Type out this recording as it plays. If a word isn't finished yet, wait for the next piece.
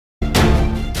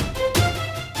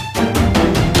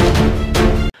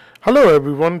Hello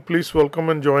everyone, please welcome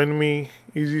and join me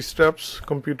Easy Steps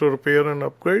Computer Repair and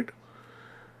Upgrade.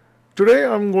 Today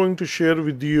I'm going to share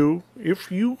with you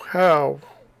if you have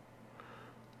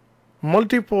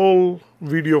multiple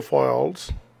video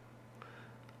files.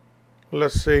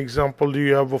 Let's say example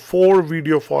you have 4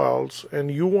 video files and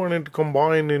you want it to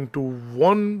combine into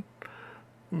one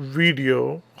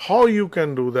video. How you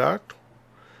can do that?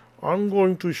 I'm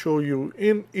going to show you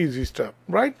in Easy Step.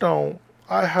 Right now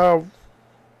I have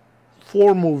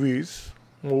 4 movies,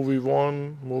 movie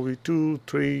 1, movie 2,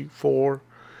 3, 4,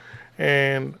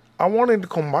 and I wanted to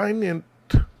combine it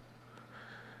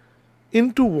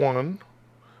into one.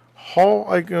 How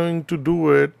I'm going to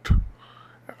do it?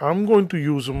 I'm going to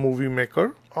use a movie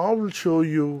maker. I will show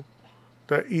you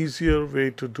the easier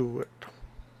way to do it.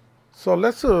 So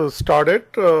let's start it.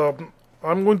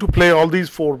 I'm going to play all these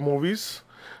 4 movies.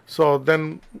 So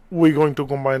then we're going to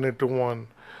combine it to one.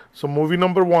 So movie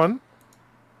number 1.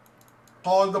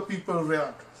 How the people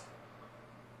react.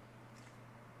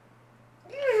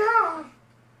 Yeah.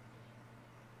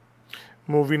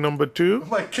 Movie number 2.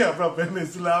 My cameraman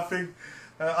is laughing.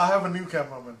 I have a new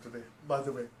cameraman today, by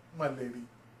the way, my lady.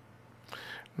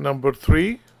 Number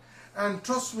 3. And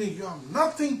trust me, you have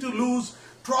nothing to lose.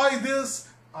 Try this.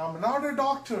 I'm not a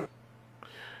doctor.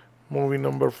 Movie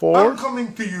number 4. I'm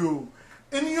coming to you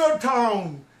in your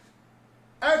town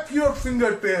at your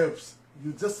fingertips.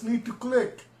 You just need to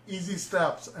click Easy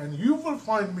Steps and you will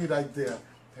find me right there.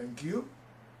 Thank you.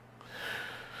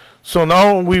 So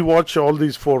now we watch all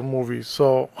these 4 movies.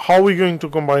 So how are we going to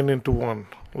combine into one?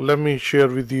 Let me share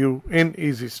with you in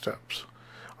Easy Steps.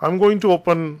 I'm going to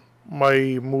open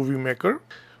my movie maker.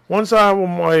 Once I have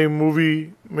my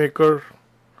movie maker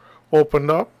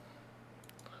opened up,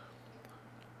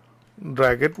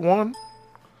 drag it 1.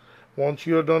 Once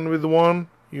you're done with 1,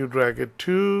 you drag it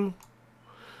 2.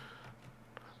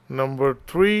 Number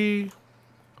 3,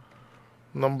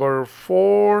 number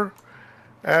 4.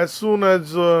 As soon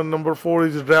as number 4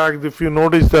 is dragged, if you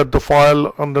notice that the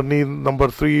file underneath number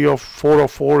 3 of 4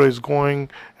 of 4 is going,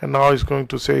 and now it's going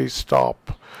to say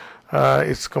stop.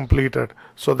 It's completed.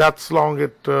 So that's long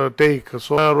it takes.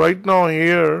 So right now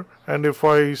here, and if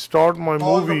I start my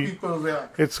movie,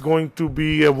 it's going to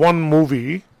be a one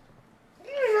movie.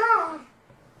 Yeah.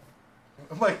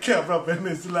 My cameraman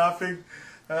is laughing.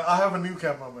 I have a new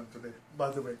cameraman today, by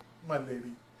the way, my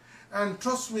lady. And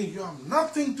trust me, you have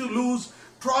nothing to lose.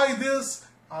 Try this.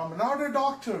 I'm not a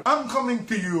doctor. I'm coming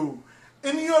to you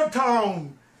in your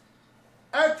town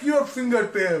at your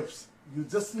fingertips. You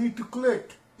just need to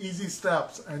click Easy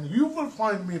Steps and you will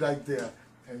find me right there.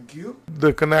 Thank you.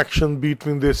 The connection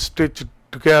between this stitched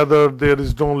together, there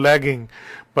is no lagging.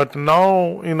 But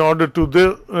now in order to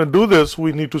do this,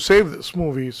 we need to save this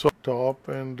movie. So stop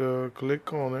and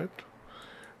click on it.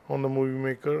 On the movie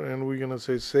maker, and we're gonna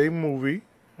say save movie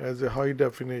as a high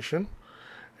definition,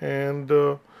 and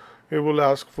it will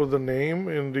ask for the name,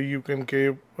 and you can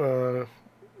keep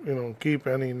keep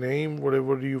any name,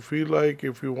 whatever you feel like.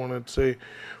 If you want to say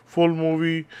full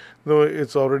movie, no,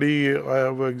 it's already I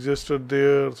have existed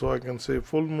there, so I can say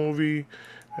full movie,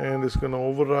 and it's gonna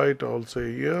overwrite. I'll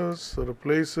say yes,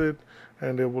 replace it,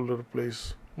 and it will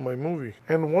replace my movie.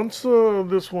 And once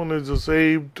this one is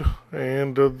saved,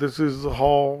 and this is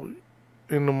how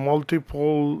in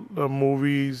multiple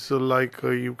movies, like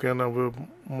you can have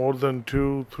more than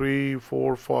 2, 3,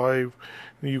 4, 5,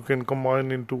 you can combine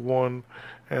into one,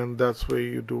 and that's why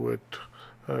you do it.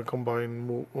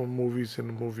 Combine movies in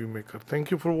Movie Maker.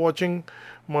 Thank you for watching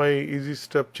my Easy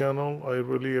Step channel. I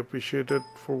really appreciate it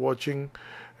for watching,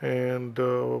 and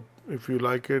if you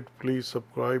like it, please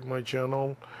subscribe my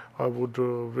channel. I would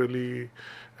really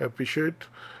appreciate,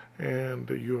 and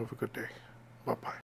you have a good day. Bye bye.